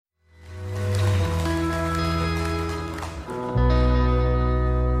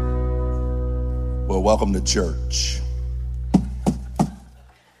Well, welcome to church.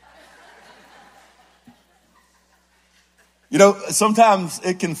 You know, sometimes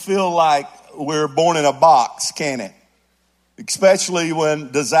it can feel like we're born in a box, can't it? Especially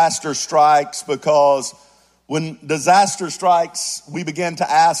when disaster strikes, because when disaster strikes, we begin to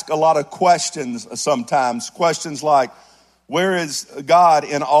ask a lot of questions sometimes. Questions like, where is God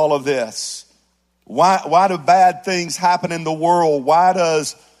in all of this? Why do bad things happen in the world? Why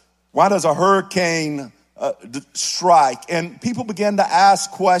does a hurricane strike? And people begin to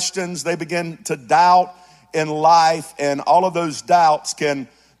ask questions. They begin to doubt in life, and all of those doubts can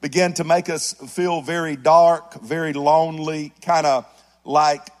begin to make us feel very dark, very lonely, kind of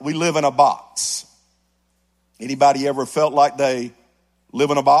like we live in a box. Anybody ever felt like they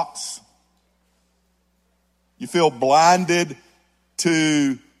live in a box? You feel blinded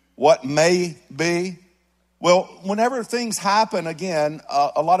to what may be? Well, whenever things happen, again,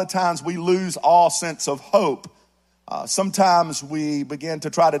 a lot of times we lose all sense of hope. Sometimes we begin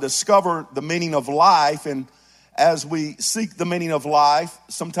to try to discover the meaning of life, and as we seek the meaning of life,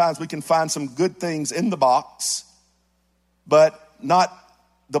 sometimes we can find some good things in the box, but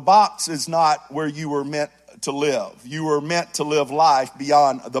the box is not where you were meant to live. You were meant to live life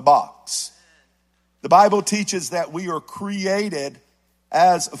beyond the box. The Bible teaches that we are created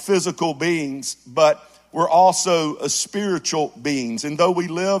as physical beings, but we're also spiritual beings. And though we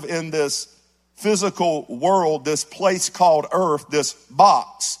live in this physical world, this place called earth, this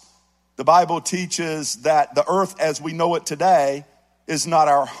box, the Bible teaches that the earth as we know it today is not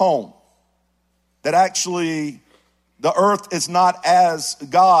our home. That actually the earth is not as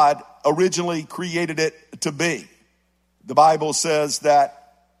God originally created it to be. The Bible says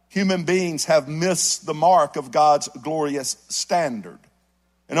that human beings have missed the mark of God's glorious standard.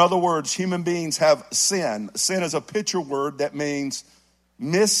 In other words, human beings have sinned. Sin is a picture word that means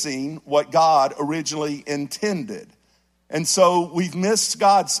missing what God originally intended. And so we've missed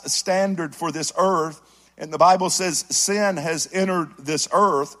God's standard for this earth. And the Bible says sin has entered this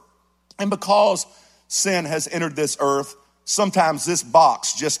earth. And because sin has entered this earth, sometimes this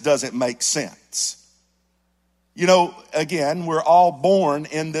box just doesn't make sense. You know, again, we're all born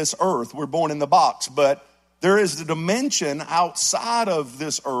in this earth. We're born in the box, but there is a dimension outside of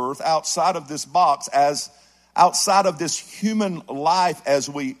this earth, outside of this box, outside of this human life as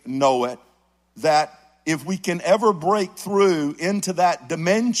we know it, that if we can ever break through into that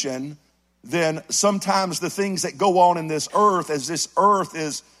dimension, then sometimes the things that go on in this earth, as this earth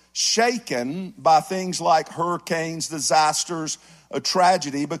is shaken by things like hurricanes, disasters, a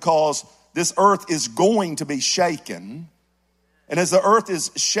tragedy, because this earth is going to be shaken. And as the earth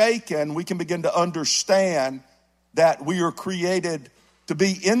is shaken, we can begin to understand that we are created to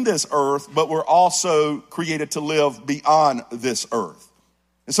be in this earth, but we're also created to live beyond this earth.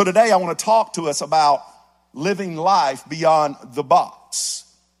 And so today I want to talk to us about living life beyond the box.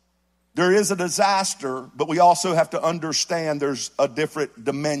 There is a disaster, but we also have to understand there's a different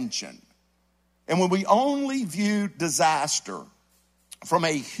dimension. And when we only view disaster from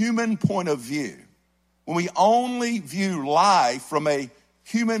a human point of view, when we only view life from a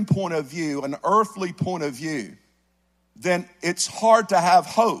human point of view, an earthly point of view, then it's hard to have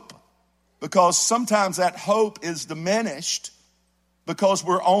hope, because sometimes that hope is diminished because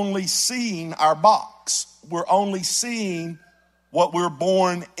we're only seeing our box. We're only seeing what we're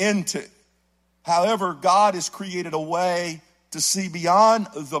born into. However, God has created a way to see beyond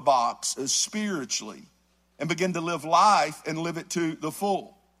the box spiritually and begin to live life and live it to the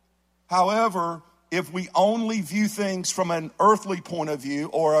full. However, if we only view things from an earthly point of view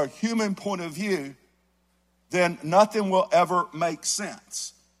or a human point of view, then nothing will ever make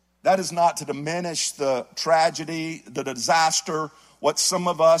sense. That is not to diminish the tragedy, the disaster, what some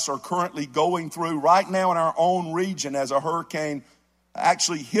of us are currently going through right now in our own region as a hurricane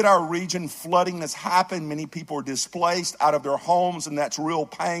actually hit our region. Flooding has happened. Many people are displaced out of their homes, and that's real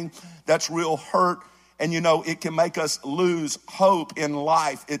pain. That's real hurt. And you know, it can make us lose hope in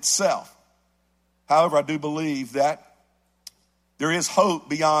life itself. However, I do believe that there is hope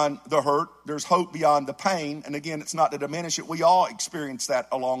beyond the hurt. There's hope beyond the pain. And again, it's not to diminish it. We all experience that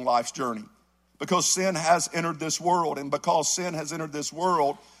along life's journey, because sin has entered this world. And because sin has entered this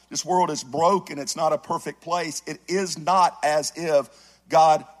world is broken. It's not a perfect place. It is not as if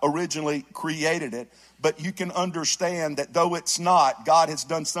God originally created it. But you can understand that though it's not, God has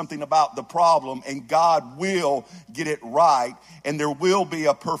done something about the problem, and God will get it right. And there will be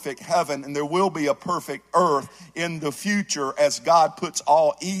a perfect heaven, and there will be a perfect earth in the future as God puts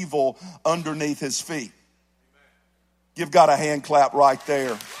all evil underneath his feet. Give God a hand clap right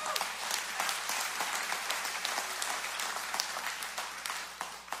there.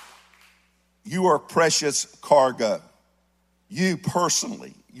 you are precious cargo. You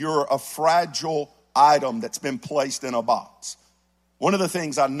personally, you're a fragile item that's been placed in a box. One of the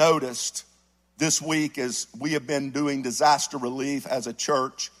things I noticed this week is we have been doing disaster relief as a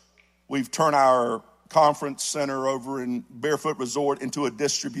church. We've turned our conference center over in Barefoot Resort into a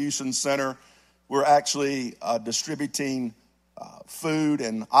distribution center. We're actually distributing food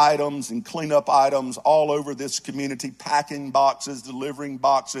and items and cleanup items all over this community, packing boxes, delivering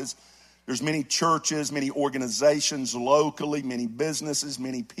boxes. There's many churches, many organizations locally, many businesses,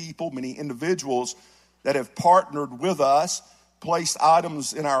 many people, many individuals that have partnered with us, placed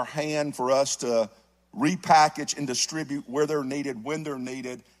items in our hand for us to repackage and distribute where they're needed, when they're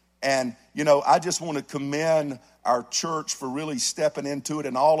needed. And, I just want to commend our church for really stepping into it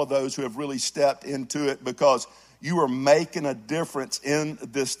and all of those who have really stepped into it, because you are making a difference in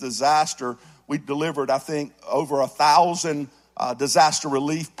this disaster. We delivered, I think, over 1,000 disaster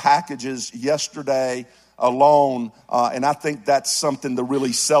relief packages yesterday alone. And I think that's something to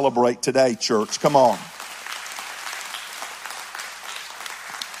really celebrate today, church. Come on.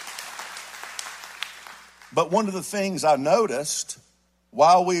 But one of the things I noticed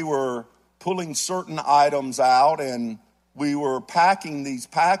while we were pulling certain items out and we were packing these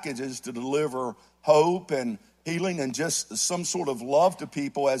packages to deliver hope and healing and just some sort of love to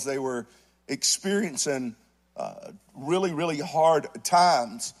people as they were experiencing really, really hard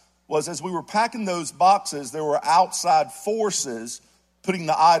times, was as we were packing those boxes, there were outside forces putting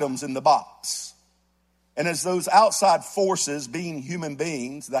the items in the box. And as those outside forces, being human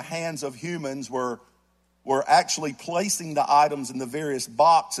beings, the hands of humans were actually placing the items in the various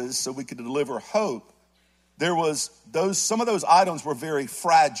boxes so we could deliver hope, some of those items were very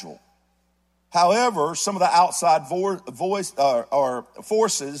fragile. However, some of the outside forces,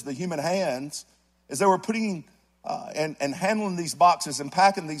 the human hands, as they were putting and handling these boxes and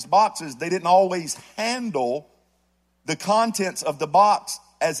packing these boxes, they didn't always handle the contents of the box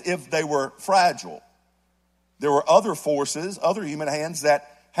as if they were fragile. There were other forces, other human hands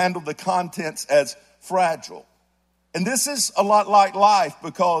that handled the contents as fragile. And this is a lot like life,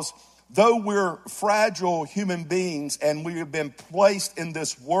 because though we're fragile human beings and we have been placed in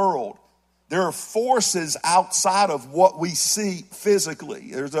this world, there are forces outside of what we see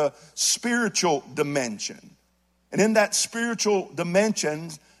physically. There's a spiritual dimension. And in that spiritual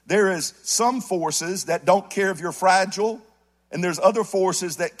dimension, there is some forces that don't care if you're fragile, and there's other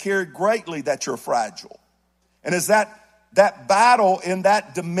forces that care greatly that you're fragile. And as that battle in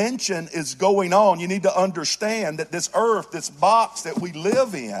that dimension is going on, you need to understand that this earth, this box that we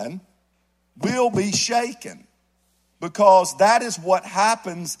live in, will be shaken, because that is what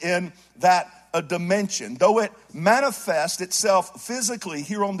happens in that dimension. Though it manifests itself physically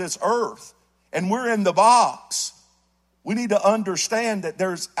here on this earth and we're in the box, we need to understand that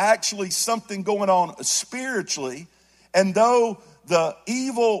there's actually something going on spiritually. And though the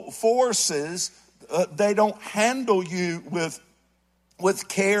evil forces, they don't handle you with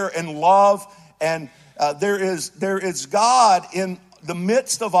care and love, and there is God in the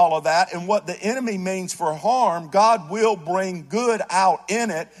midst of all of that. And what the enemy means for harm, God will bring good out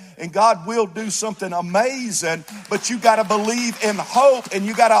in it, and God will do something amazing. But you got to believe in hope, and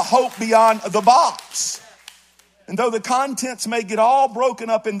you got to hope beyond the box. And though the contents may get all broken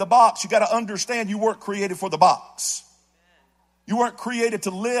up in the box, you got to understand you weren't created for the box. You weren't created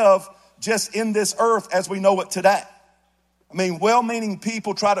to live just in this earth as we know it today. I mean, well-meaning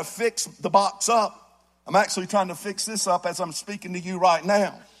people try to fix the box up. I'm actually trying to fix this up as I'm speaking to you right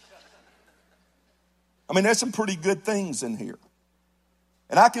now. I mean, there's some pretty good things in here.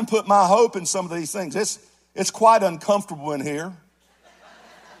 And I can put my hope in some of these things. It's quite uncomfortable in here,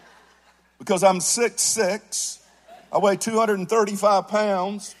 because I'm 6'6". I weigh 235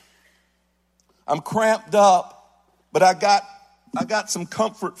 pounds. I'm cramped up, but I got some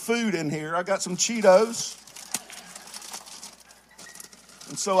comfort food in here. I got some Cheetos.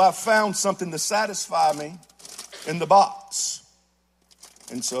 And so I found something to satisfy me in the box.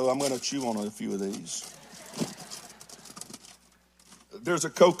 And so I'm going to chew on a few of these. There's a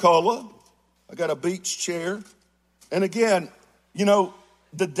Coca-Cola. I got a beach chair. And again,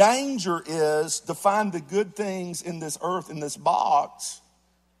 the danger is to find the good things in this earth, in this box,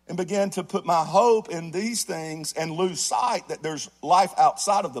 and begin to put my hope in these things and lose sight that there's life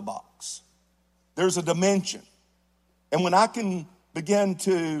outside of the box. There's a dimension. And when I can begin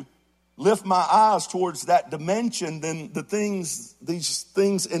to lift my eyes towards that dimension, then these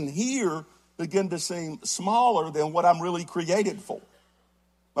things in here begin to seem smaller than what I'm really created for.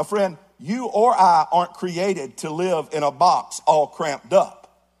 My friend, you or I aren't created to live in a box all cramped up.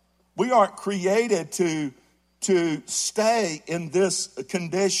 We aren't created to stay in this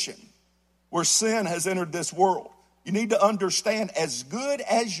condition. where sin has entered this world. You need to understand, as good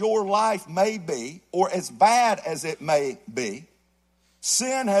as your life may be, or as bad as it may be,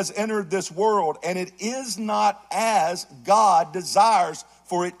 sin has entered this world, and it is not as God desires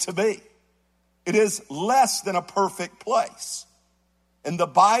for it to be. It is less than a perfect place. And the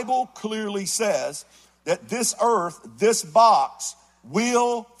Bible clearly says that this earth, this box,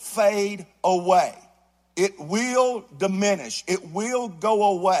 will fade away. It will diminish. It will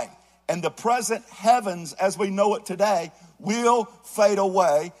go away. And the present heavens, as we know it today, will fade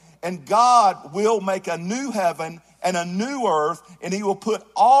away. And God will make a new heaven and a new earth, and he will put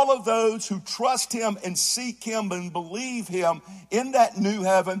all of those who trust him and seek him and believe him in that new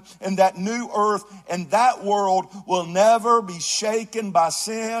heaven and that new earth, and that world will never be shaken by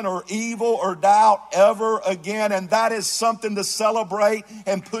sin or evil or doubt ever again. And that is something to celebrate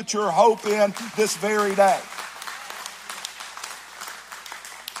and put your hope in this very day.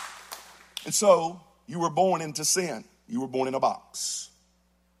 And so you were born into sin. You were born in a box.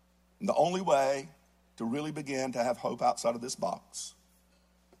 And the only way to really begin to have hope outside of this box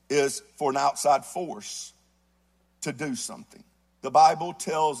is for an outside force to do something. The Bible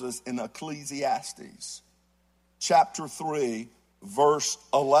tells us in Ecclesiastes chapter 3, verse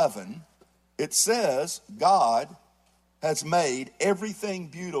 11, it says God has made everything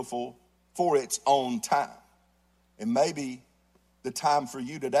beautiful for its own time. And maybe the time for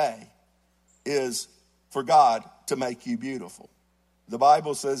you today is for God to make you beautiful. The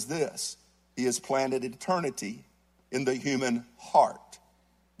Bible says this: he has planted eternity in the human heart.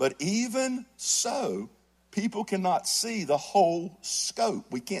 But even so, people cannot see the whole scope.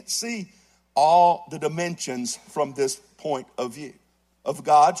 We can't see all the dimensions from this point of view of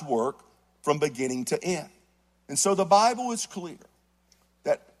God's work from beginning to end. And so the Bible is clear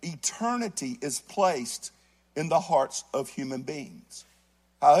that eternity is placed in the hearts of human beings.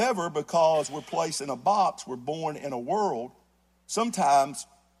 However, because we're placed in a box, we're born in a world, sometimes,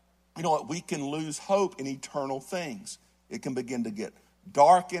 you know what, we can lose hope in eternal things. It can begin to get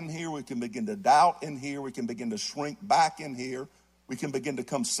dark in here. We can begin to doubt in here. We can begin to shrink back in here. We can begin to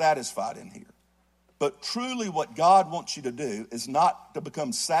become satisfied in here. But truly what God wants you to do is not to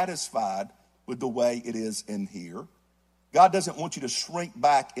become satisfied with the way it is in here. God doesn't want you to shrink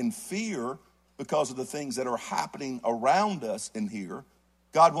back in fear because of the things that are happening around us in here.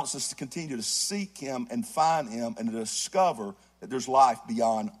 God wants us to continue to seek him and find him and to discover that there's life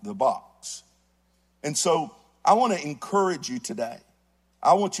beyond the box. And so I want to encourage you today.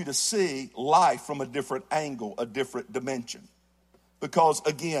 I want you to see life from a different angle, a different dimension. Because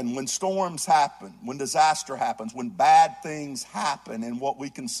again, when storms happen, when disaster happens, when bad things happen in what we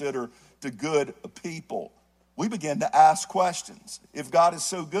consider to good people, we begin to ask questions. If God is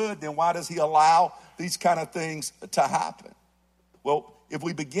so good, then why does he allow these kind of things to happen? Well, if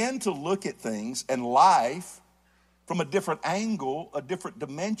we begin to look at things and life from a different angle, a different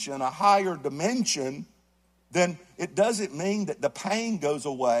dimension, a higher dimension, then it doesn't mean that the pain goes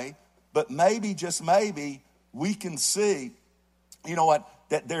away, but maybe, just maybe, we can see, you know what,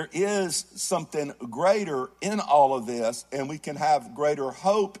 that there is something greater in all of this, and we can have greater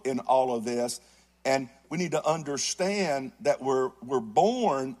hope in all of this. And we need to understand that we're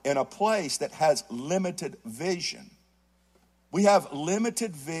born in a place that has limited vision. We have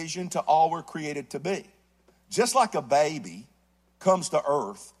limited vision to all we're created to be. Just like a baby comes to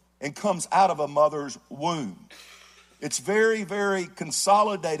earth and comes out of a mother's womb. It's very, very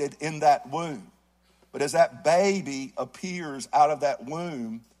consolidated in that womb. But as that baby appears out of that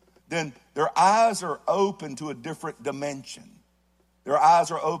womb, then their eyes are open to a different dimension. Their eyes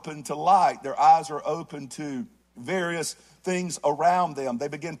are open to light. Their eyes are open to various things around them. They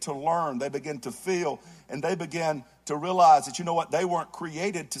begin to learn. They begin to feel. And they begin to realize that, you know what, they weren't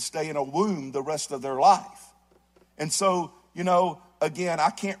created to stay in a womb the rest of their life. And so, you know, again, I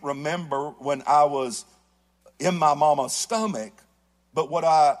can't remember when I was in my mama's stomach, but what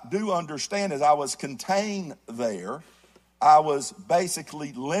I do understand is I was contained there. I was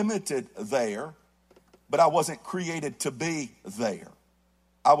basically limited there, but I wasn't created to be there.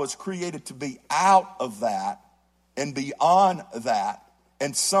 I was created to be out of that and beyond that.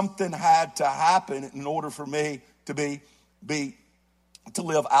 And something had to happen in order for me to to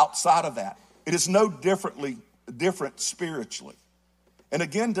live outside of that. It is no different spiritually. And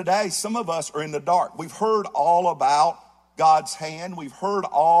again, today, some of us are in the dark. We've heard all about God's hand. We've heard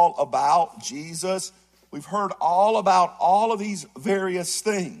all about Jesus. We've heard all about all of these various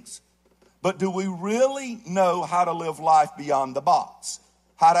things. But do we really know how to live life beyond the box?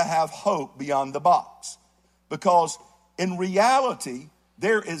 How to have hope beyond the box? Because in reality,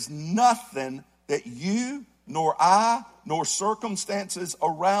 there is nothing that you, nor I, nor circumstances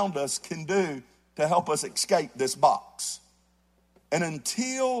around us can do to help us escape this box. And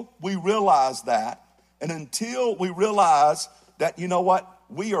until we realize that, and until we realize that, you know what,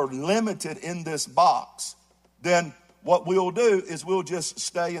 we are limited in this box, then what we'll do is we'll just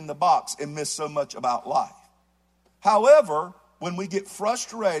stay in the box and miss so much about life. However, when we get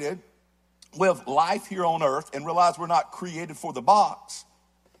frustrated with life here on earth and realize we're not created for the box,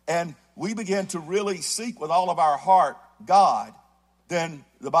 and we begin to really seek with all of our heart God, then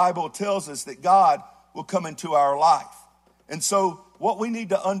the Bible tells us that God will come into our life. And so what we need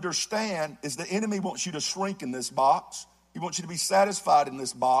to understand is the enemy wants you to shrink in this box. He wants you to be satisfied in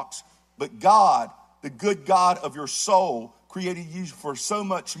this box. But God, the good God of your soul, created you for so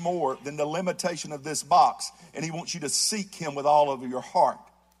much more than the limitation of this box. And he wants you to seek him with all of your heart.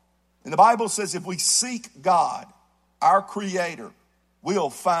 And the Bible says if we seek God, our creator, we'll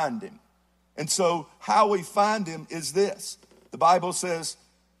find him. And so how we find him is this. The Bible says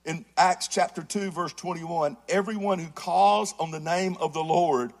in Acts chapter 2, verse 21, everyone who calls on the name of the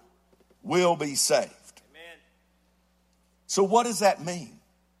Lord will be saved. Amen. So what does that mean?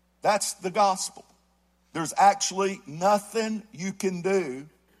 That's the gospel. There's actually nothing you can do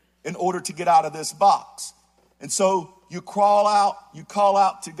in order to get out of this box. And so you call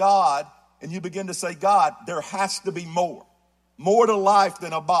out to God, and you begin to say, God, there has to be more to life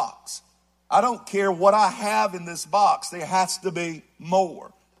than a box. I don't care what I have in this box, there has to be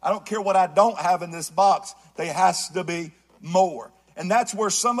more. I don't care what I don't have in this box, there has to be more. And that's where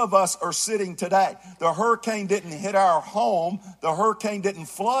some of us are sitting today. The hurricane didn't hit our home. The hurricane didn't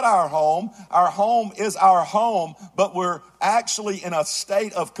flood our home. Our home is our home, but we're actually in a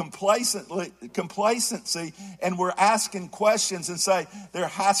state of complacency, and we're asking questions and say, there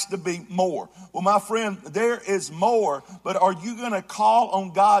has to be more. Well, my friend, there is more, but are you going to call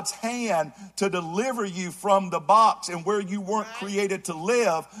on God's hand to deliver you from the box and where you weren't created to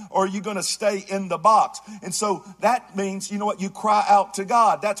live, or are you going to stay in the box? And so that means, you know what, you cry out to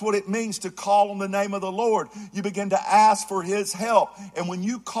God. That's what it means to call on the name of the Lord. You begin to ask for his help. And when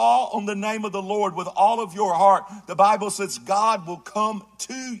you call on the name of the Lord with all of your heart, the Bible says God will come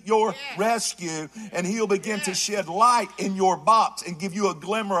to your rescue, and he'll begin to shed light in your box and give you a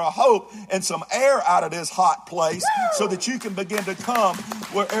glimmer of hope and some air out of this hot place so that you can begin to come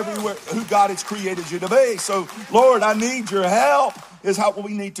everywhere who God has created you to be. So, Lord, I need your help is how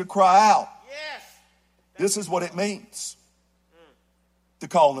we need to cry out. This is what it means to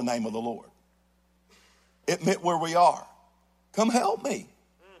call in the name of the Lord. Admit where we are. Come help me.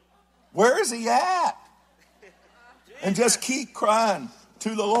 Where is he at? And just keep crying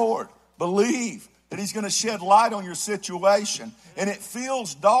to the Lord. Believe that he's going to shed light on your situation. And it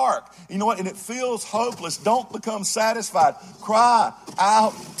feels dark. You know what? And it feels hopeless. Don't become satisfied. Cry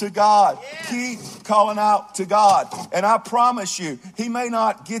out to God. Keep calling out to God. And I promise you, he may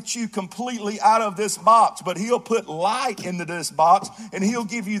not get you completely out of this box, but he'll put light into this box, and he'll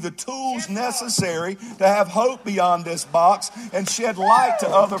give you the tools necessary to have hope beyond this box and shed light to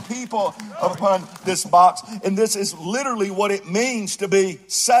other people upon this box. And this is literally what it means to be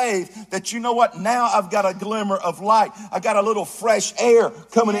saved, that you know what? Now I've got a glimmer of light. I got a little fresh air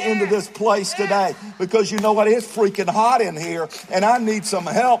coming into this place today, because you know what? It's freaking hot in here, and I need some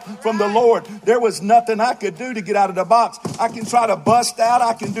help from the Lord. There was nothing I could do to get out of the box. I can try to bust out.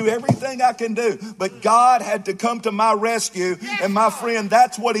 I can do everything I can do, but God had to come to my rescue. And my friend,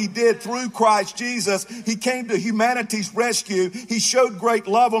 that's what he did through Christ Jesus. He came to humanity's rescue. He showed great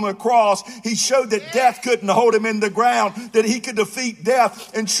love on the cross. He showed that death couldn't hold him in the ground, that he could defeat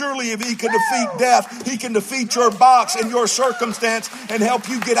death. And surely if he could defeat death, he can defeat your box and your circumstance and help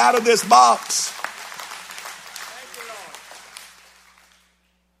you get out of this box.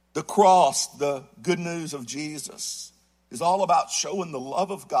 The cross, the good news of Jesus, is all about showing the love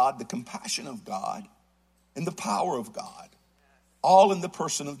of God, the compassion of God, and the power of God, all in the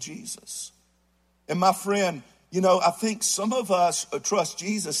person of Jesus. And my friend, you know, I think some of us trust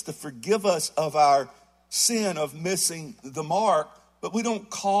Jesus to forgive us of our sin of missing the mark, but we don't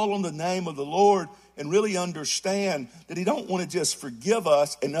call on the name of the Lord and really understand that he don't want to just forgive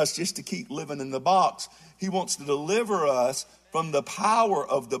us and us just to keep living in the box. He wants to deliver us from the power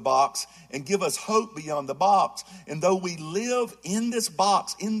of the box and give us hope beyond the box. And though we live in this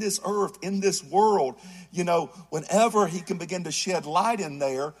box, in this earth, in this world, you know, whenever he can begin to shed light in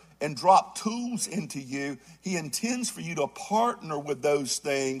there and drop tools into you, he intends for you to partner with those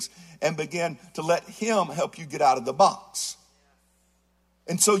things and begin to let him help you get out of the box.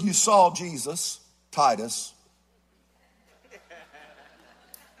 And so you saw Jesus, Titus,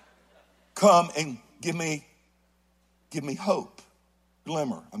 come and give me hope,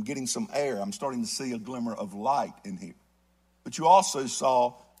 glimmer. I'm getting some air. I'm starting to see a glimmer of light in here. But you also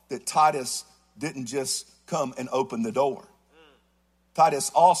saw that Titus didn't just come and open the door.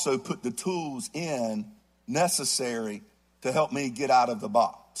 Titus also put the tools in necessary to help me get out of the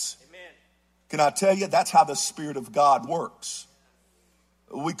box. Amen. Can I tell you, that's how the Spirit of God works.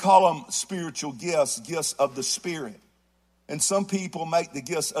 We call them spiritual gifts, gifts of the Spirit. And some people make the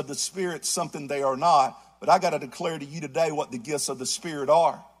gifts of the Spirit something they are not. But I got to declare to you today what the gifts of the Spirit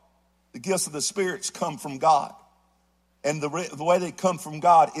are. The gifts of the Spirit come from God. And the way they come from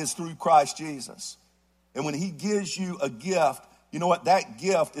God is through Christ Jesus. And when he gives you a gift, you know what? That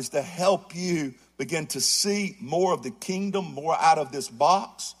gift is to help you begin to see more of the kingdom, more out of this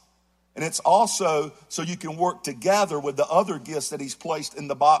box. And it's also so you can work together with the other gifts that he's placed in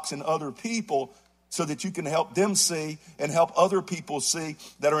the box and other people so that you can help them see and help other people see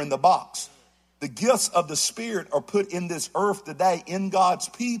that are in the box. The gifts of the Spirit are put in this earth today in God's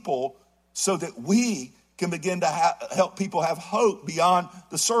people so that we can begin to help people have hope beyond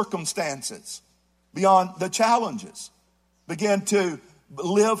the circumstances, beyond the challenges. Begin to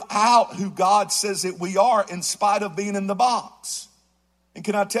live out who God says that we are in spite of being in the box. And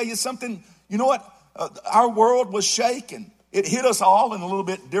can I tell you something? You know what? Our world was shaken. It hit us all in a little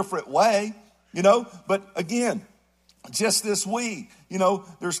bit different way, But again, just this week,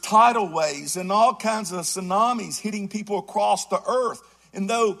 there's tidal waves and all kinds of tsunamis hitting people across the earth. And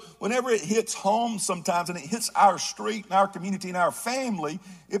though whenever it hits home sometimes and it hits our street and our community and our family,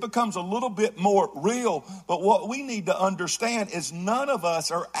 it becomes a little bit more real. But what we need to understand is none of us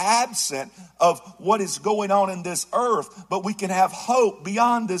are absent of what is going on in this earth, but we can have hope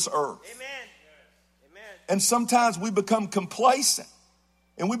beyond this earth. Amen. Amen. And sometimes we become complacent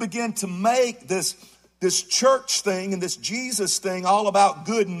and we begin to make this church thing and this Jesus thing all about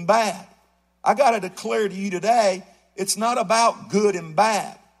good and bad. I got to declare to you today, it's not about good and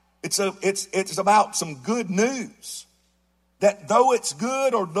bad. It's about some good news. That though it's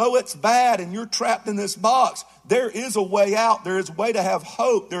good or though it's bad and you're trapped in this box, there is a way out. There is a way to have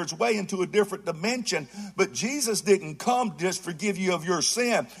hope. There's a way into a different dimension. But Jesus didn't come to just forgive you of your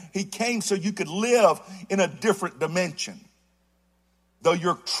sin. He came so you could live in a different dimension. Though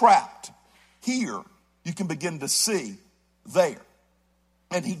you're trapped here, you can begin to see there.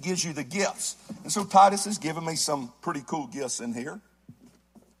 And he gives you the gifts. And so Titus has given me some pretty cool gifts in here.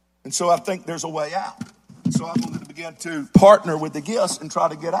 And so I think there's a way out. So I'm going to begin to partner with the gifts and try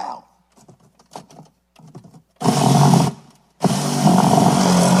to get out.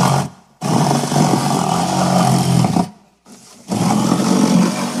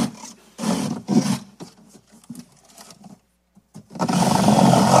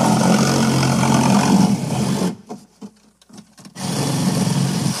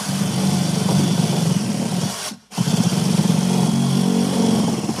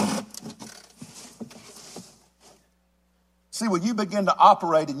 See, when you begin to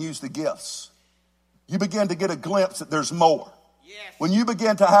operate and use the gifts, you begin to get a glimpse that there's more. Yes. When you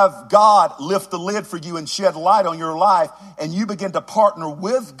begin to have God lift the lid for you and shed light on your life, and you begin to partner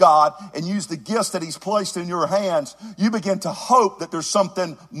with God and use the gifts that he's placed in your hands, you begin to hope that there's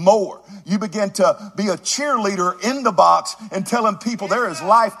something more. You begin to be a cheerleader in the box and telling people there is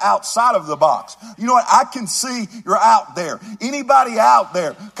life outside of the box. You know what? I can see you're out there. Anybody out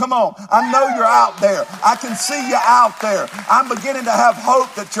there? Come on. I know you're out there. I can see you out there. I'm beginning to have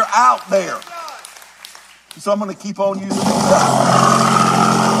hope that you're out there. So I'm going to keep on using the stuff.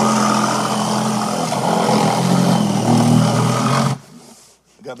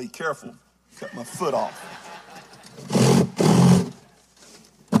 I got to be careful. Cut my foot off.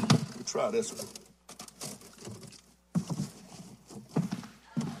 We'll try this one.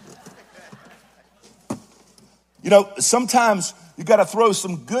 Sometimes you got to throw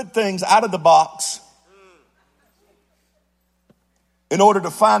some good things out of the box in order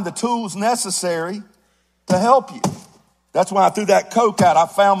to find the tools necessary to help you. That's when I threw that Coke out. I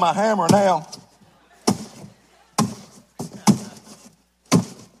found my hammer now.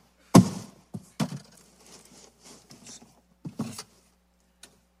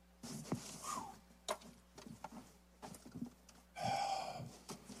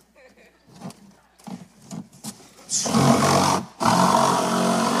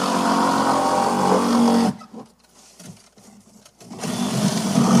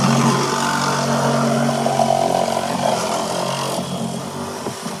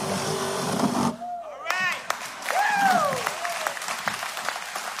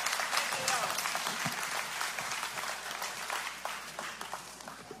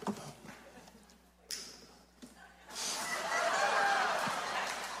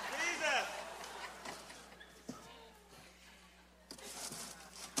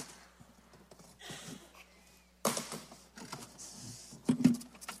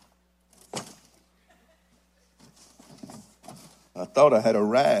 thought I had a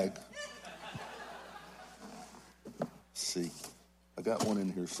rag. Let's see. I got one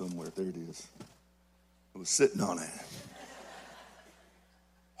in here somewhere. There it is. I was sitting on it.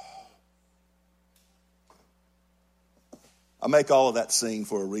 I make all of that scene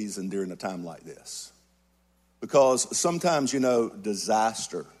for a reason during a time like this. Because sometimes,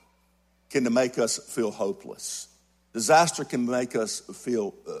 disaster can make us feel hopeless. Disaster can make us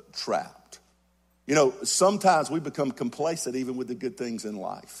feel trapped. Sometimes we become complacent even with the good things in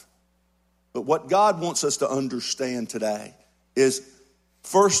life. But what God wants us to understand today is,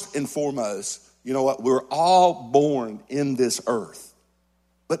 first and foremost, we're all born in this earth.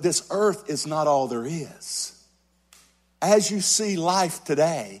 But this earth is not all there is. As you see life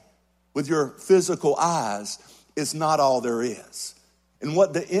today with your physical eyes is not all there is. And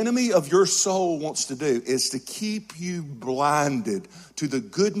what the enemy of your soul wants to do is to keep you blinded to the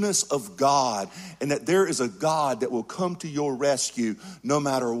goodness of God, and that there is a God that will come to your rescue no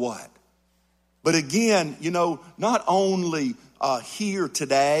matter what. But again, not only here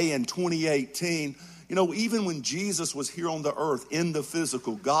today in 2018, even when Jesus was here on the earth in the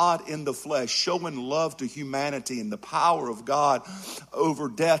physical, God in the flesh, showing love to humanity and the power of God over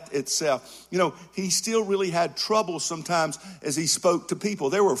death itself, he still really had trouble sometimes as he spoke to people.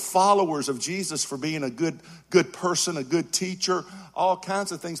 There were followers of Jesus for being a good person, a good teacher, all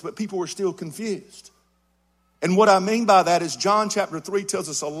kinds of things, but people were still confused. And what I mean by that is John chapter 3 tells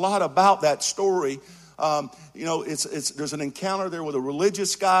us a lot about that story. There's an encounter there with a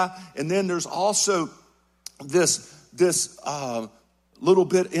religious guy, and then there's also this little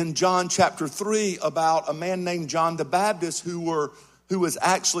bit in John chapter 3 about a man named John the Baptist who was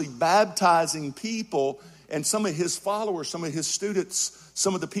actually baptizing people, and some of his followers, some of his students,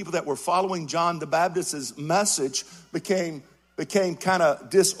 some of the people that were following John the Baptist's message became kind of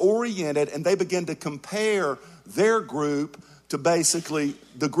disoriented, and they began to compare their group to basically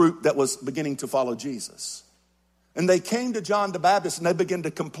the group that was beginning to follow Jesus. And they came to John the Baptist and they began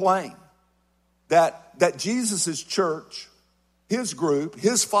to complain that Jesus' church, his group,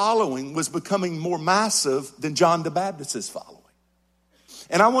 his following was becoming more massive than John the Baptist's following.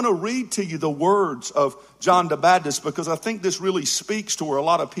 And I want to read to you the words of John the Baptist, because I think this really speaks to where a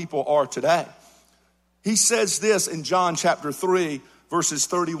lot of people are today. He says this in John chapter 3, verses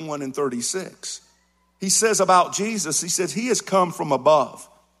 31 and 36. He says about Jesus, he says, he has come from above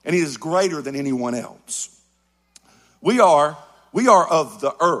and he is greater than anyone else. We are of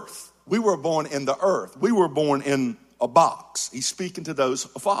the earth. We were born in the earth. We were born in a box. He's speaking to those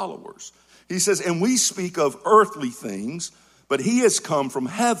followers. He says, and we speak of earthly things, but he has come from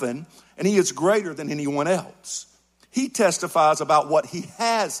heaven and he is greater than anyone else. He testifies about what he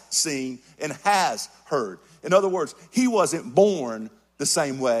has seen and has heard. In other words, he wasn't born the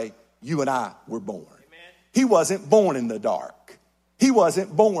same way you and I were born. Amen. He wasn't born in the dark. He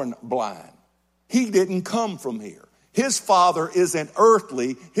wasn't born blind. He didn't come from here. His father isn't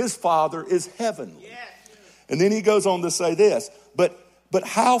earthly. His father is heavenly. Yes. And then he goes on to say this, but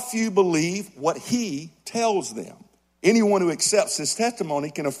how few believe what he tells them. Anyone who accepts his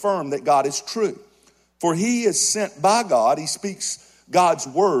testimony can affirm that God is true. For he is sent by God. He speaks God's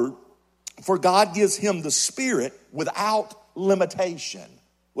word. For God gives him the Spirit without limitation,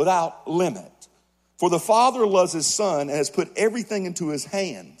 without limit. For the Father loves his Son and has put everything into his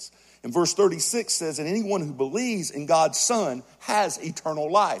hands. And verse 36 says, and anyone who believes in God's Son has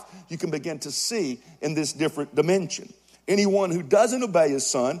eternal life. You can begin to see in this different dimension. Anyone who doesn't obey his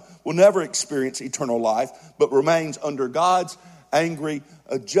Son will never experience eternal life, but remains under God's angry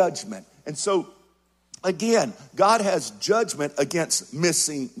judgment. And so, again, God has judgment against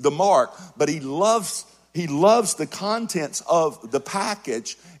missing the mark, but he loves the contents of the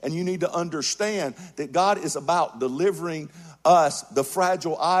package. And you need to understand that God is about delivering us, the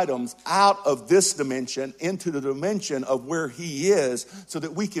fragile items, out of this dimension into the dimension of where he is, so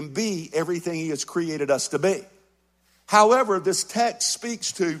that we can be everything he has created us to be. However, this text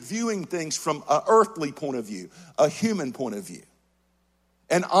speaks to viewing things from an earthly point of view, a human point of view.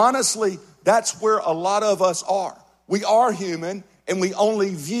 And honestly, that's where a lot of us are. We are human and we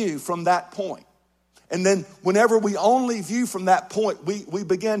only view from that point. And then whenever we only view from that point, we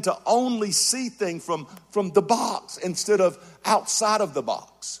begin to only see things from the box instead of outside of the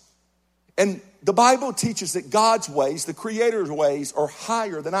box. And the Bible teaches that God's ways, the Creator's ways, are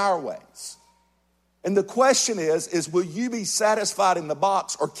higher than our ways. And the question is will you be satisfied in the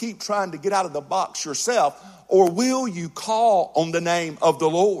box or keep trying to get out of the box yourself? Or will you call on the name of the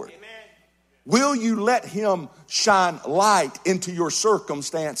Lord? Amen. Will you let him shine light into your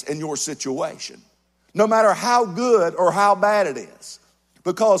circumstance and your situation? No matter how good or how bad it is.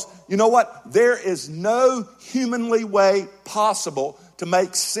 Because you know what? There is no humanly way possible to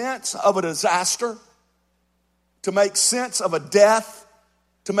make sense of a disaster, to make sense of a death,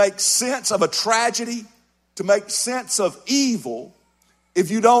 to make sense of a tragedy, to make sense of evil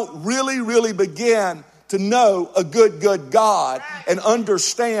if you don't really begin to know a good God and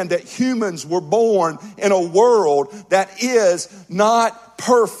understand that humans were born in a world that is not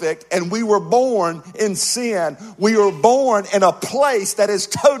perfect, and we were born in sin. We were born in a place that is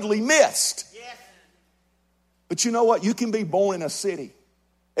totally missed. But you know what? You can be born in a city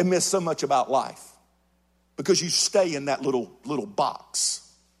and miss so much about life because you stay in that little box.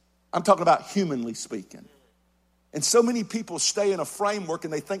 I'm talking about humanly speaking. And so many people stay in a framework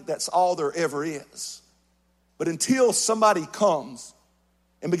and they think that's all there ever is. But until somebody comes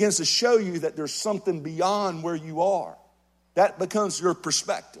and begins to show you that there's something beyond where you are, that becomes your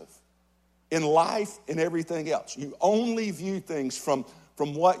perspective in life and everything else. You only view things from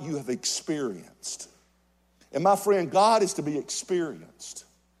what you have experienced. And my friend, God is to be experienced.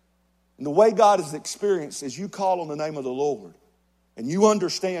 And the way God is experienced is you call on the name of the Lord and you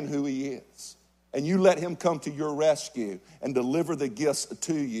understand who He is. And you let Him come to your rescue and deliver the gifts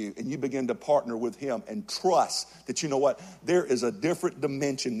to you. And you begin to partner with Him and trust that, you know what, there is a different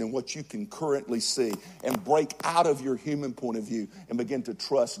dimension than what you can currently see. And break out of your human point of view and begin to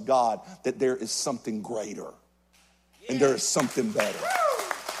trust God that there is something greater. And there is something better.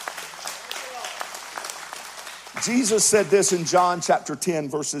 Jesus said this in John chapter 10,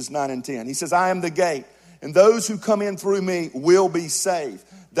 verses 9 and 10. He says, I am the gate, and those who come in through me will be saved.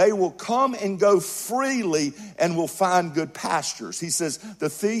 They will come and go freely and will find good pastures. He says, the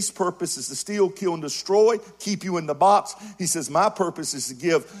thief's purpose is to steal, kill, and destroy, keep you in the box. He says, my purpose is to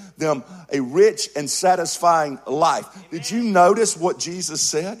give them a rich and satisfying life. Amen. Did you notice what Jesus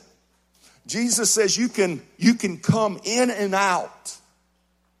said? Jesus says you can come in and out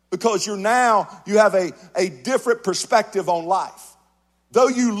because you have a different perspective on life. Though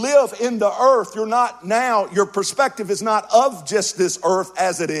you live in the earth, your perspective is not of just this earth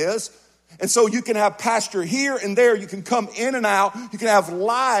as it is. And so you can have pasture here and there. You can come in and out. You can have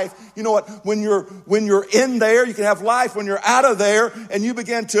life. You know what? When you're in there, you can have life when you're out of there. And you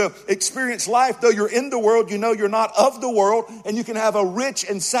begin to experience life. Though you're in the world, you know you're not of the world. And you can have a rich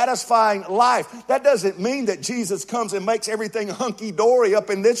and satisfying life. That doesn't mean that Jesus comes and makes everything hunky-dory up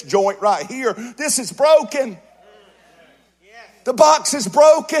in this joint right here. This is broken. The box is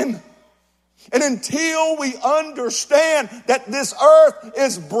broken. And until we understand that this earth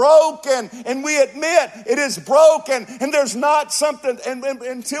is broken and we admit it is broken and there's not something, and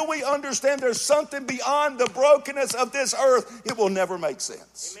until we understand there's something beyond the brokenness of this earth, it will never make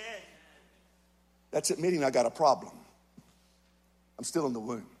sense. Amen. That's admitting I got a problem. I'm still in the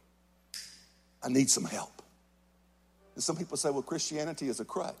womb. I need some help. And some people say, well, Christianity is a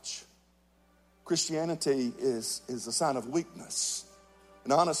crutch. Christianity is a sign of weakness.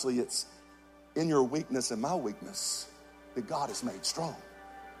 And honestly, it's in your weakness and my weakness that God is made strong.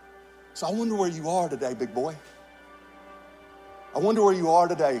 So I wonder where you are today, big boy. I wonder where you are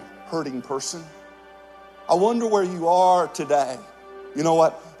today, hurting person. I wonder where you are today. You know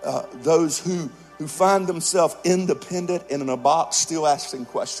what? Those who find themselves independent and in a box still asking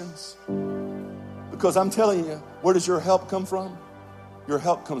questions. Because I'm telling you, where does your help come from? Your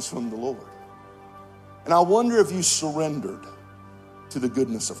help comes from the Lord. And I wonder if you surrendered to the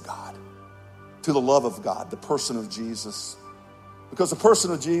goodness of God, to the love of God, the person of Jesus. Because the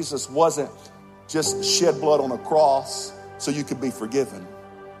person of Jesus wasn't just shed blood on a cross so you could be forgiven.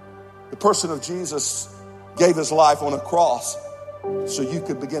 The person of Jesus gave his life on a cross so you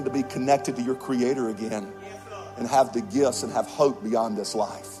could begin to be connected to your Creator again and have the gifts and have hope beyond this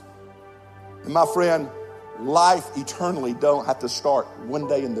life. And my friend, life eternally don't have to start one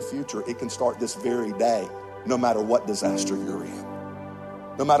day in the future. It can start this very day, no matter what disaster you're in,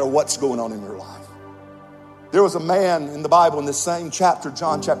 no matter what's going on in your life. There was a man in the Bible in this same chapter,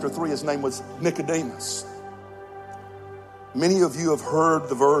 John chapter 3. His name was Nicodemus. Many of you have heard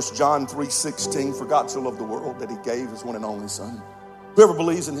the verse John 3:16, for God so loved the world that He gave His one and only Son. Whoever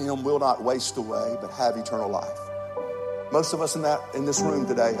believes in Him will not waste away, but have eternal life. Most of us in this room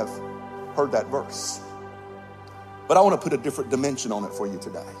today have heard that verse. But I want to put a different dimension on it for you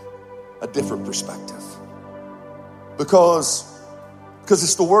today. A different perspective. Because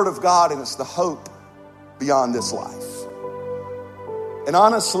it's the Word of God and it's the hope beyond this life. And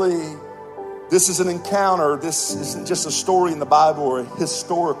honestly, this is an encounter. This isn't just a story in the Bible or a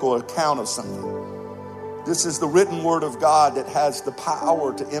historical account of something. This is the written Word of God that has the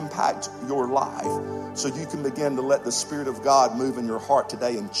power to impact your life. So you can begin to let the Spirit of God move in your heart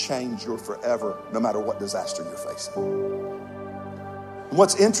today and change your forever, no matter what disaster you're facing. And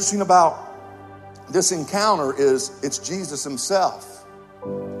what's interesting about this encounter is it's Jesus himself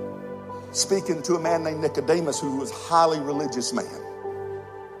speaking to a man named Nicodemus, who was a highly religious man,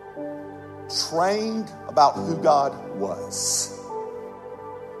 trained about who God was,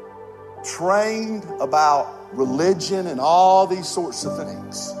 trained about religion and all these sorts of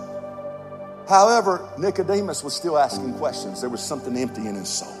things. However, Nicodemus was still asking questions. There was something empty in his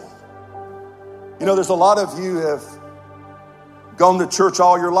soul. You know, there's a lot of you have gone to church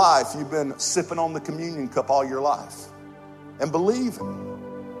all your life. You've been sipping on the communion cup all your life and believing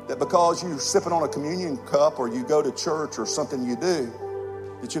that because you're sipping on a communion cup or you go to church or something you do,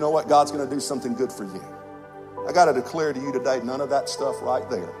 that you know what, God's going to do something good for you. I got to declare to you today, none of that stuff right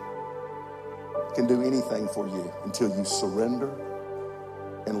there can do anything for you until you surrender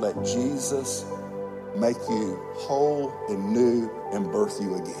and let Jesus make you whole and new and birth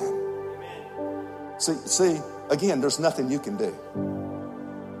you again. See, again, there's nothing you can do.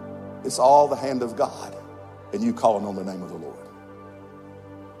 It's all the hand of God and you calling on the name of the Lord.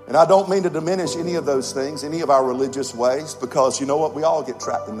 And I don't mean to diminish any of those things, any of our religious ways, because you know what? We all get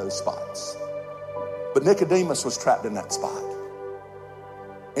trapped in those spots. But Nicodemus was trapped in that spot.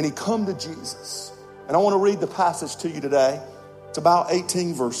 And he come to Jesus. And I want to read the passage to you today. It's about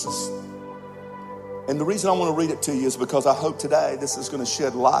 18 verses. And the reason I want to read it to you is because I hope today this is going to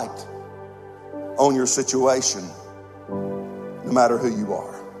shed light on your situation, no matter who you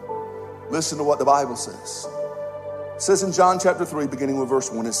are. Listen to what the Bible says. It says in John chapter 3, beginning with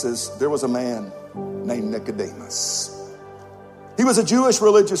verse 1, it says, there was a man named Nicodemus. He was a Jewish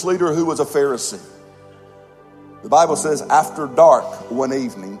religious leader who was a Pharisee. The Bible says after dark one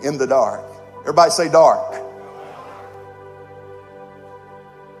evening, in the dark. Everybody say dark.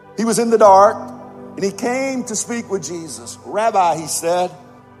 He was in the dark and he came to speak with Jesus. Rabbi, he said,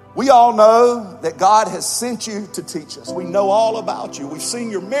 we all know that God has sent you to teach us. We know all about you. We've seen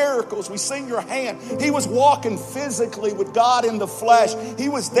your miracles. We've seen your hand. He was walking physically with God in the flesh. He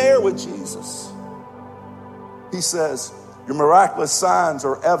was there with Jesus. He says, your miraculous signs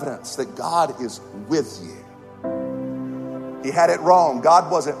are evidence that God is with you. He had it wrong.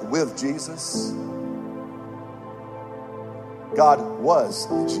 God wasn't with Jesus. God was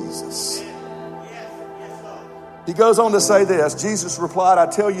Jesus. He goes on to say this. Jesus replied, I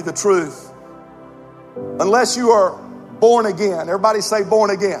tell you the truth. Unless you are born again. Everybody say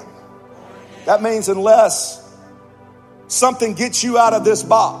born again. That means unless something gets you out of this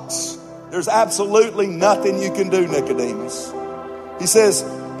box, there's absolutely nothing you can do, Nicodemus. He says,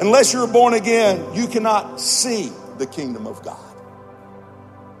 unless you're born again, you cannot see the kingdom of God.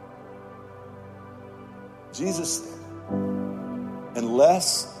 Jesus said,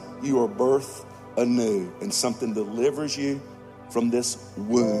 unless you are birthed anew and something delivers you from this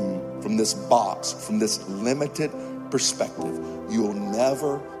womb, from this box, from this limited perspective, you'll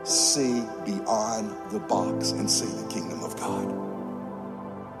never see beyond the box and see the kingdom of God.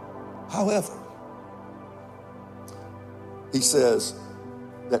 However, he says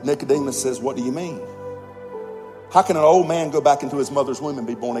that Nicodemus says, what do you mean? How can an old man go back into his mother's womb and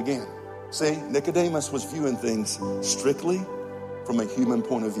be born again? See, Nicodemus was viewing things strictly from a human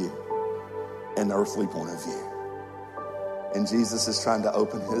point of view, an earthly point of view. And Jesus is trying to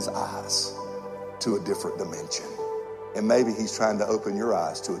open his eyes to a different dimension. And maybe he's trying to open your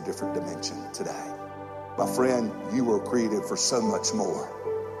eyes to a different dimension today. My friend, you were created for so much more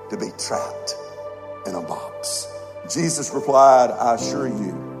to be trapped in a box. Jesus replied, I assure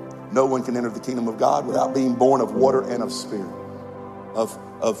you, no one can enter the kingdom of God without being born of water and of spirit, of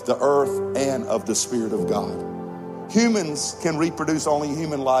the earth and of the Spirit of God. Humans can reproduce only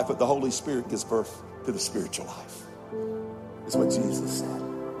human life, but the Holy Spirit gives birth to the spiritual life. That's what Jesus said.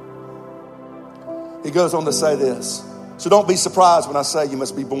 He goes on to say this. So don't be surprised when I say you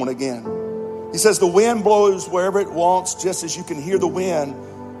must be born again. He says the wind blows wherever it wants, just as you can hear the wind,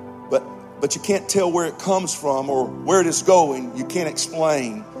 but you can't tell where it comes from or where it is going. You can't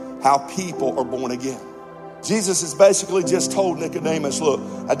explain how people are born again. Jesus has basically just told Nicodemus, look,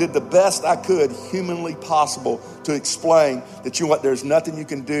 I did the best I could humanly possible to explain that you know what, there's nothing you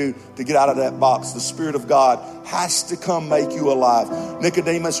can do to get out of that box. The Spirit of God has to come make you alive.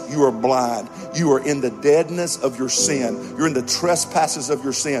 Nicodemus, you are blind. You are in the deadness of your sin. You're in the trespasses of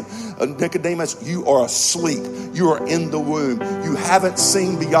your sin. Nicodemus, you are asleep. You are in the womb. You haven't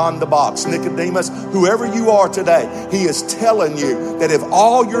seen beyond the box. Nicodemus, whoever you are today, he is telling you that if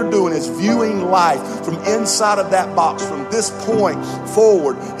all you're doing is viewing life from inside inside of that box from this point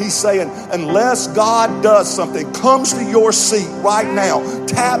forward, he's saying, unless God does something, comes to your seat right now,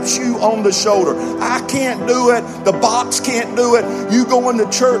 taps you on the shoulder. I can't do it. The box can't do it. You going to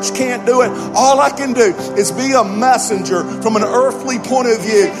church can't do it. All I can do is be a messenger from an earthly point of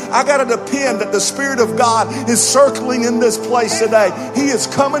view. I got to depend that the Spirit of God is circling in this place today. He is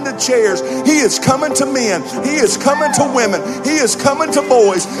coming to chairs. He is coming to men. He is coming to women. He is coming to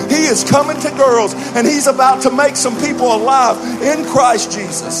boys. He is coming to girls. And he's about to make some people alive in Christ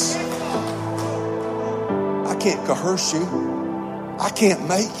Jesus. I can't coerce you. I can't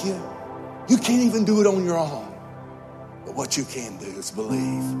make you. You can't even do it on your own. But what you can do is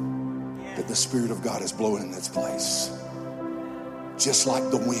believe that the Spirit of God is blowing in this place. Just like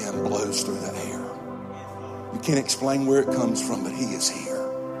the wind blows through the air. You can't explain where it comes from, but He is here.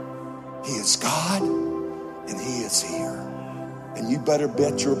 He is God, and He is here. And you better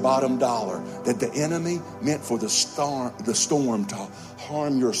bet your bottom dollar that the enemy meant for the storm to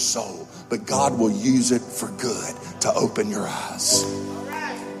harm your soul, but God will use it for good to open your eyes.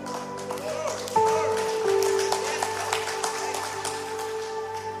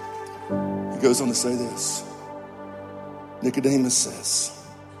 He goes on to say this. Nicodemus says,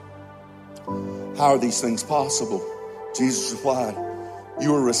 how are these things possible? Jesus replied,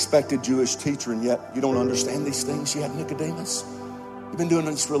 you are a respected Jewish teacher, and yet you don't understand these things yet, Nicodemus? You've been doing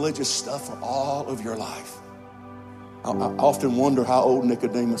this religious stuff for all of your life. I often wonder how old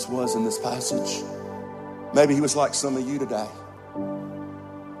Nicodemus was in this passage. Maybe he was like some of you today.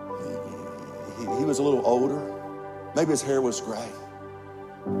 He was a little older. Maybe his hair was gray.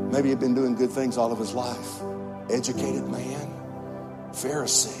 Maybe he'd been doing good things all of his life. Educated man,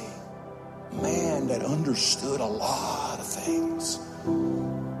 Pharisee, man that understood a lot of things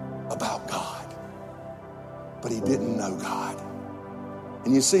about God, but he didn't know God.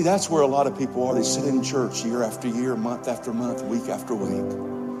 And you see, that's where a lot of people are. They sit in church year after year, month after month, week after week.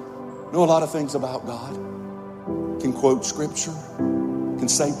 Know a lot of things about God. Can quote scripture. Can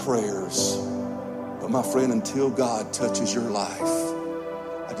say prayers. But my friend, until God touches your life,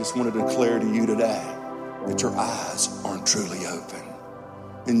 I just want to declare to you today that your eyes aren't truly open.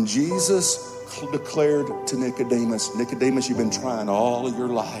 And Jesus declared to Nicodemus, Nicodemus, you've been trying all of your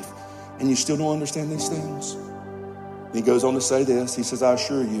life, and you still don't understand these things? He goes on to say this. He says, I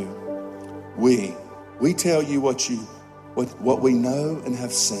assure you, we tell you what we know and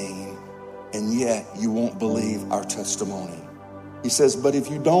have seen, and yet you won't believe our testimony. He says, but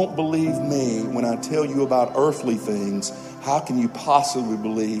if you don't believe me when I tell you about earthly things, how can you possibly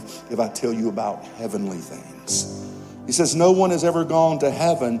believe if I tell you about heavenly things? He says, no one has ever gone to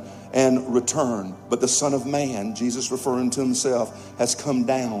heaven and returned, but the Son of Man, Jesus referring to himself, has come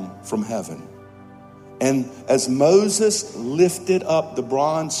down from heaven. And as Moses lifted up the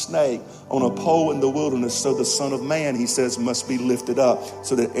bronze snake on a pole in the wilderness, so the Son of Man, he says, must be lifted up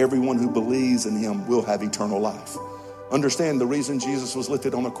so that everyone who believes in him will have eternal life. Understand, the reason Jesus was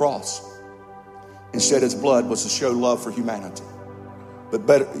lifted on a cross and shed his blood was to show love for humanity. But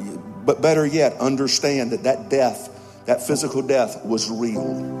better yet, understand that death, that physical death, was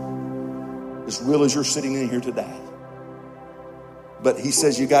real. As real as you're sitting in here today. But he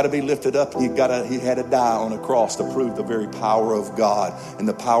says you got to be lifted up, and he had to die on a cross to prove the very power of God. And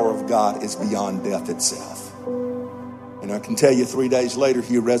the power of God is beyond death itself. And I can tell you 3 days later,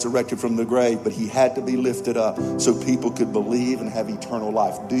 he resurrected from the grave, but he had to be lifted up so people could believe and have eternal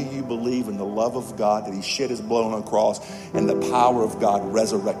life. Do you believe in the love of God, that he shed his blood on a cross and the power of God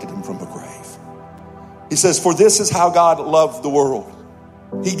resurrected him from the grave? He says, for this is how God loved the world.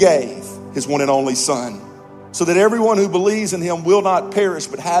 He gave his one and only Son, so that everyone who believes in him will not perish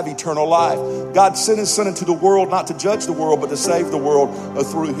but have eternal life. God sent his Son into the world not to judge the world but to save the world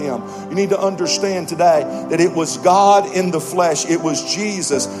through him. You need to understand today that it was God in the flesh. It was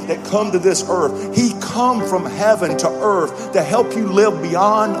Jesus that come to this earth. He come from heaven to earth to help you live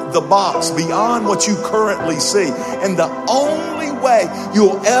beyond the box, beyond what you currently see. And the only way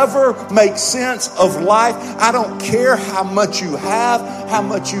you'll ever make sense of life, I don't care how much you have, how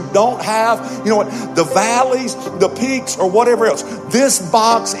much you don't have, you know what, the valleys, the peaks, or whatever else. This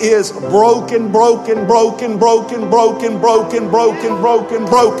box is broken.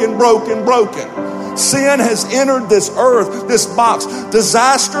 Sin has entered this earth, this box.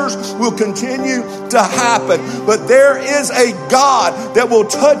 Disasters will continue to happen. But there is a God that will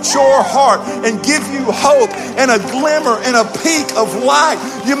touch your heart and give you hope and a glimmer and a peak of light.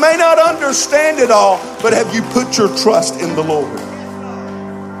 You may not understand it all, but have you put your trust in the Lord?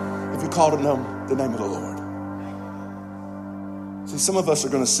 Have you called on the name of the Lord? See, some of us are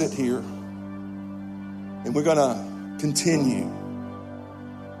going to sit here and we're going to continue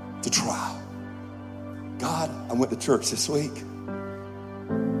to try. God, I went to church this week,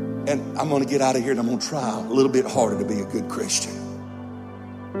 and I'm going to get out of here and I'm going to try a little bit harder to be a good Christian.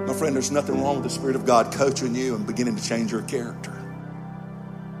 My friend, there's nothing wrong with the Spirit of God coaching you and beginning to change your character.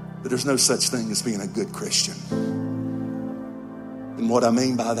 But there's no such thing as being a good Christian. And what I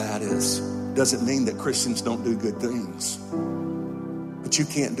mean by that is, doesn't mean that Christians don't do good things. But you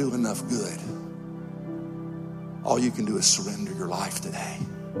can't do enough good. All you can do is surrender your life today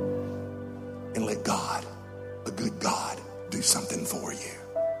and let God, a good God, do something for you.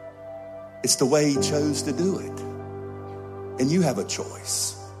 It's the way He chose to do it. And you have a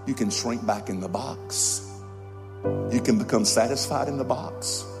choice. You can shrink back in the box. You can become satisfied in the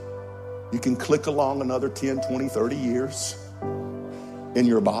box. You can click along another 10, 20, 30 years in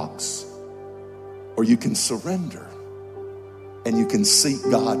your box. Or you can surrender and you can seek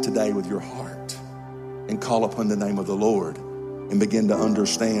God today with your heart and call upon the name of the Lord and begin to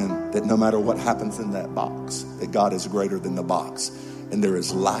understand that no matter what happens in that box, that God is greater than the box and there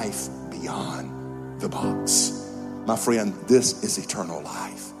is life beyond the box. My friend, this is eternal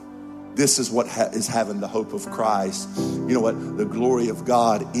life. This is what is having the hope of Christ. You know what the glory of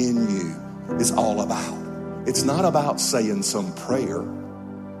God in you is all about. It's not about saying some prayer.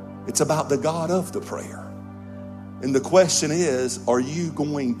 It's about the God of the prayer. And the question is, are you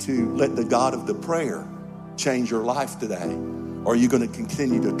going to let the God of the prayer change your life today? Or are you going to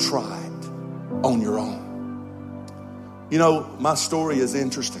continue to try it on your own? You know, my story is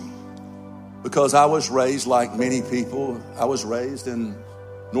interesting because I was raised like many people. I was raised in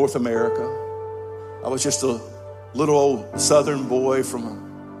North America. I was just a little old southern boy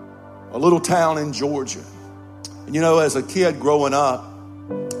from a little town in Georgia. And you know, as a kid growing up,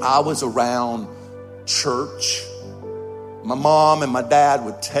 I was around church. My mom and my dad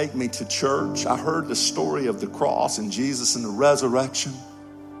would take me to church. I heard the story of the cross and Jesus and the resurrection.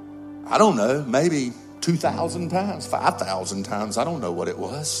 I don't know, maybe 2,000 times, 5,000 times. I don't know what it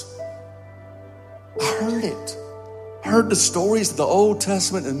was. I heard it. I heard the stories of the Old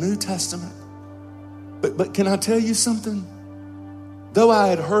Testament and New Testament. But can I tell you something? Though I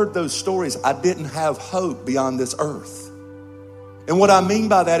had heard those stories, I didn't have hope beyond this earth. And what I mean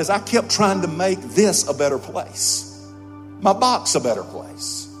by that is I kept trying to make this a better place. My box a better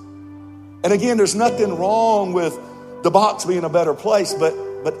place. And again, there's nothing wrong with the box being a better place, but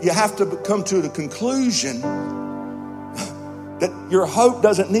you have to come to the conclusion that your hope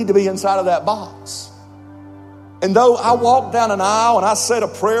doesn't need to be inside of that box. And though I walked down an aisle and I said a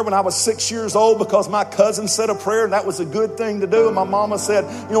prayer when I was 6 years old because my cousin said a prayer and that was a good thing to do, and my mama said,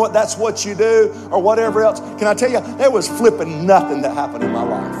 you know what, that's what you do, or whatever else. Can I tell you, there was flipping nothing that happened in my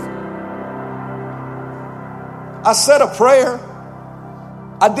life. I said a prayer.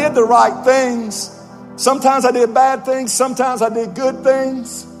 I did the right things. Sometimes I did bad things. Sometimes I did good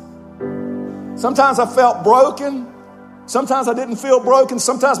things. Sometimes I felt broken. Sometimes I didn't feel broken.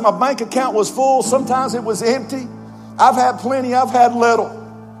 Sometimes my bank account was full. Sometimes it was empty. I've had plenty. I've had little.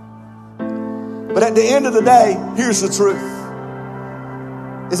 But at the end of the day, here's the truth.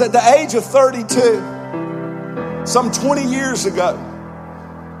 Is at the age of 32, some 20 years ago,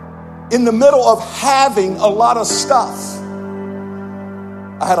 in the middle of having a lot of stuff,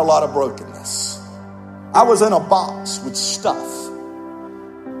 I had a lot of brokenness. I was in a box with stuff.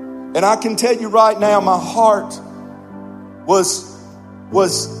 And I can tell you right now, my heart was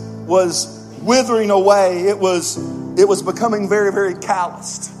withering away. It was becoming very, very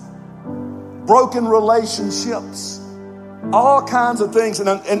calloused. Broken relationships, all kinds of things.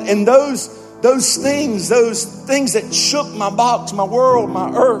 And those things that shook my box, my world,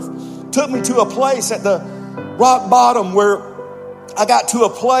 my earth, took me to a place at the rock bottom where I got to a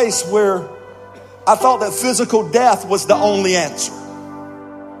place where I thought that physical death was the only answer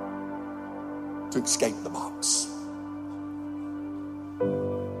to escape the box.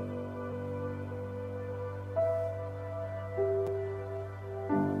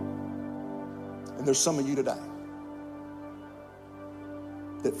 And there's some of you today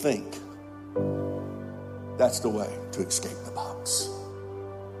that think that's the way to escape the box.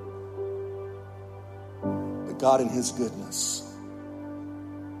 But God in His goodness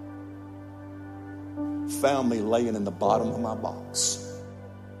found me laying in the bottom of my box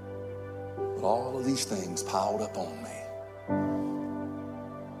with all of these things piled up on me.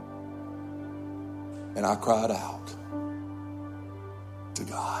 And I cried out to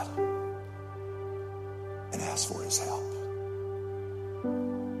God and asked for His help.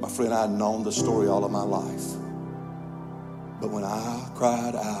 My friend, I had known the story all of my life. But when I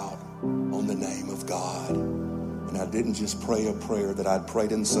cried out on the name of God, and I didn't just pray a prayer that I'd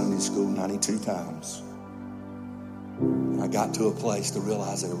prayed in Sunday school 92 times, and I got to a place to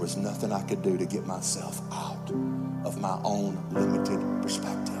realize that there was nothing I could do to get myself out of my own limited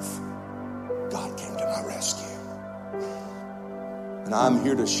perspective. God came to my rescue. And I'm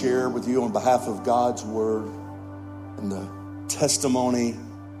here to share with you on behalf of God's word and the testimony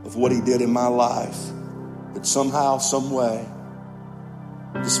of what he did in my life, that somehow, some way,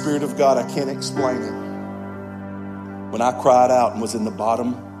 the Spirit of God, I can't explain it. When I cried out and was in the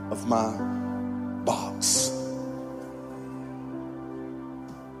bottom of my box,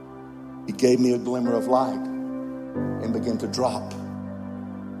 he gave me a glimmer of light and began to drop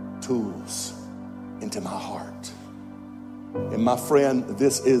tools into my heart. And my friend,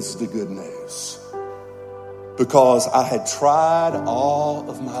 this is the good news. Because I had tried all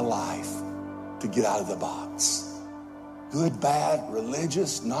of my life to get out of the box. Good, bad,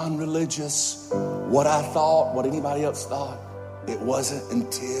 religious, non-religious, what I thought, what anybody else thought. It wasn't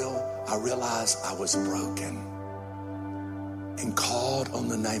until I realized I was broken and called on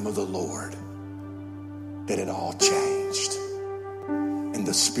the name of the Lord that it all changed. And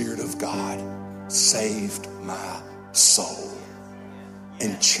the Spirit of God saved my soul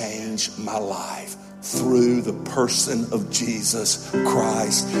and changed my life through the person of Jesus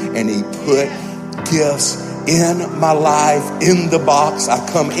Christ. And he put gifts in my life in the box. I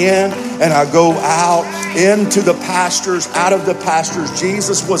come in and I go out into the pastures, out of the pastures.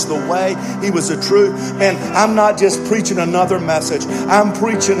 Jesus was the way. He was the truth. And I'm not just preaching another message. I'm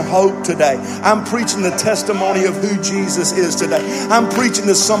preaching hope today. I'm preaching the testimony of who Jesus is today. I'm preaching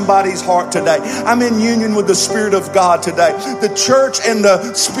to somebody's heart today. I'm in union with the Spirit of God today. The church and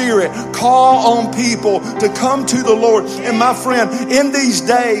the Spirit call on people to come to the Lord. And my friend, in these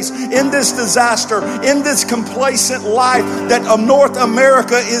days, in this disaster, in this complacent life that North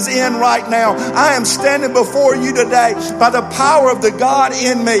America is in right now, I am standing before you today by the power of the God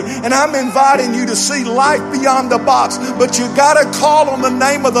in me, and I'm inviting you to see life beyond the box. But you got to call on the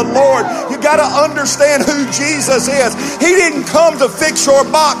name of the Lord. You got to understand who Jesus is. He didn't come to fix your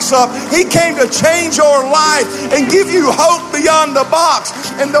box up. He came to change your life and give you hope beyond the box.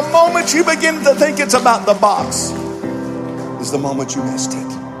 And the moment you begin to think it's about the box is the moment you missed it.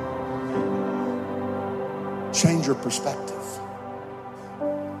 Change your perspective.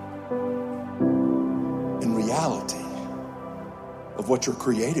 In reality of what you're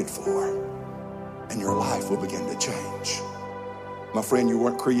created for, and your life will begin to change. My friend, you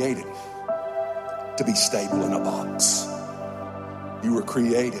weren't created to be stable in a box. You were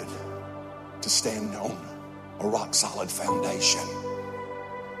created to stand on a rock-solid foundation.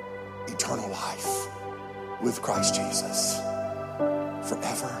 Eternal life with Christ Jesus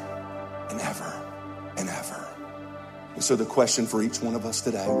forever and ever and ever. And so the question for each one of us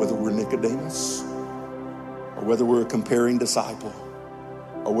today, whether we're Nicodemus or whether we're a comparing disciple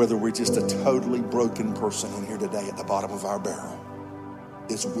or whether we're just a totally broken person in here today at the bottom of our barrel,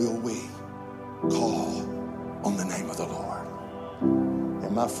 is will we call on the name of the Lord?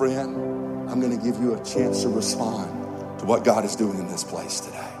 And my friend, I'm going to give you a chance to respond to what God is doing in this place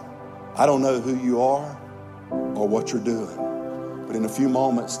today. I don't know who you are or what you're doing, but in a few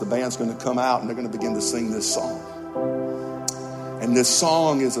moments, the band's going to come out and they're going to begin to sing this song. And this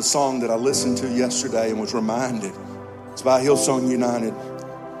song is a song that I listened to yesterday and was reminded. It's by Hillsong United.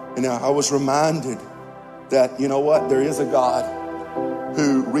 And I was reminded that, you know what? There is a God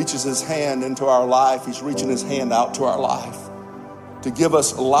who reaches his hand into our life. He's reaching his hand out to our life to give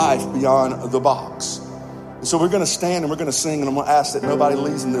us life beyond the box. And so we're going to stand and we're going to sing, and I'm going to ask that nobody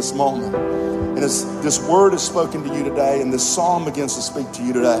leaves in this moment. And as this word is spoken to you today and this song begins to speak to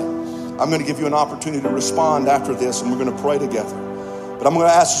you today, I'm going to give you an opportunity to respond after this, and we're going to pray together. But I'm going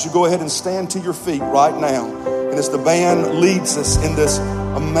to ask that you go ahead and stand to your feet right now. And as the band leads us in this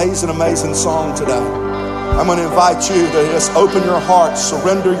amazing, amazing song today, I'm going to invite you to just open your heart,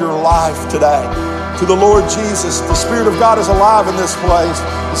 surrender your life today to the Lord Jesus. The Spirit of God is alive in this place.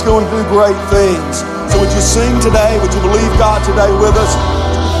 He's going to do great things. So would you sing today? Would you believe God today with us?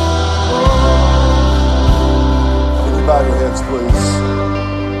 Can you bow your heads, please?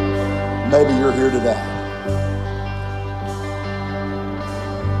 Maybe you're here today.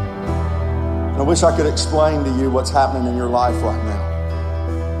 I wish I could explain to you what's happening in your life right now.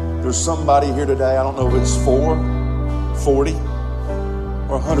 There's somebody here today, I don't know if it's 4, 40,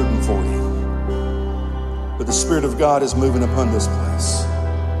 or 140. But the Spirit of God is moving upon this place.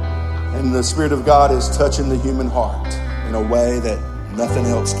 And the Spirit of God is touching the human heart in a way that nothing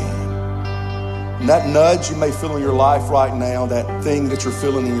else can. And that nudge you may feel in your life right now, that thing that you're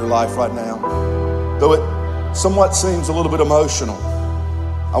feeling in your life right now, though it somewhat seems a little bit emotional,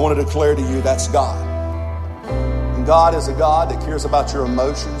 I want to declare to you that's God. And God is a God that cares about your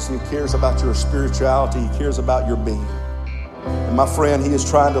emotions. He cares about your spirituality. He cares about your being. And my friend, he is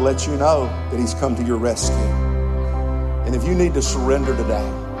trying to let you know that he's come to your rescue. And if you need to surrender today,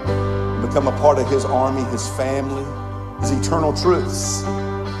 become a part of his army, his family, his eternal truths,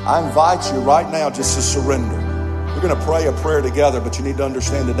 I invite you right now just to surrender. We're going to pray a prayer together, but you need to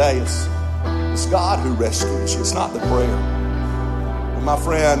understand today it's God who rescues you. It's not the prayer. And my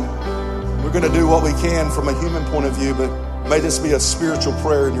friend, we're going to do what we can from a human point of view, but may this be a spiritual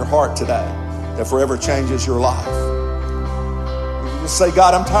prayer in your heart today that forever changes your life. You just say,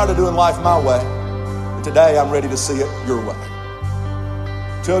 God, I'm tired of doing life my way, but today I'm ready to see it your way.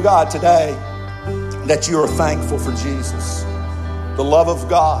 Tell God today that you are thankful for Jesus, the love of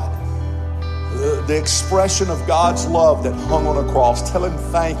God, the expression of God's love that hung on a cross. Tell him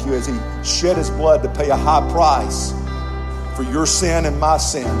thank you as he shed his blood to pay a high price for your sin and my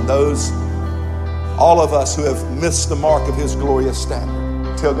sin. All of us who have missed the mark of his glorious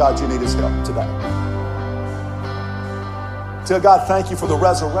standard. Tell God you need his help today. Tell God thank you for the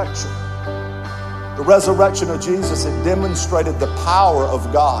resurrection. The resurrection of Jesus, it demonstrated the power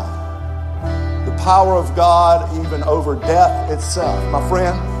of God. The power of God even over death itself. My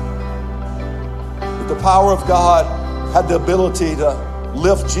friend, the power of God had the ability to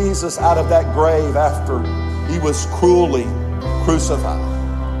lift Jesus out of that grave after he was cruelly crucified.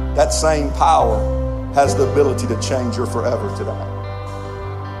 That same power has the ability to change your forever today.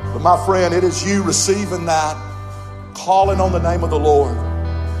 But my friend, it is you receiving that, calling on the name of the Lord,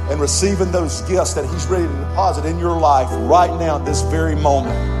 and receiving those gifts that he's ready to deposit in your life right now at this very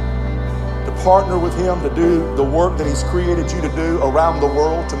moment. To partner with him to do the work that he's created you to do around the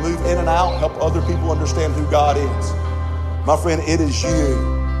world, to move in and out, help other people understand who God is. My friend, it is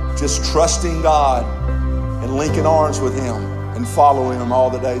you just trusting God and linking arms with him and following him all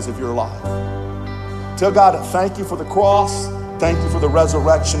the days of your life. Tell God, thank you for the cross, thank you for the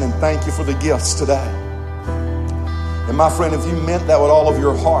resurrection, and thank you for the gifts today. And my friend, if you meant that with all of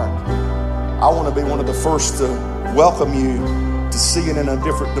your heart, I want to be one of the first to welcome you to seeing in a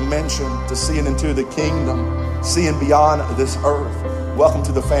different dimension, to seeing into the kingdom, seeing beyond this earth. Welcome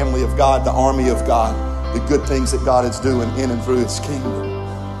to the family of God, the army of God, the good things that God is doing in and through his kingdom.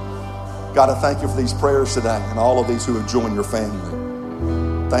 God, I thank you for these prayers today and all of these who have joined your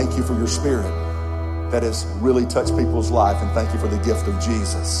family. Thank you for your spirit that has really touched people's life, and thank you for the gift of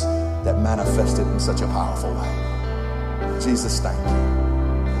Jesus that manifested in such a powerful way. Jesus, thank you.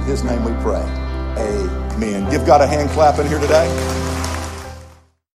 In his name we pray. Amen. Give God a hand clap in here today.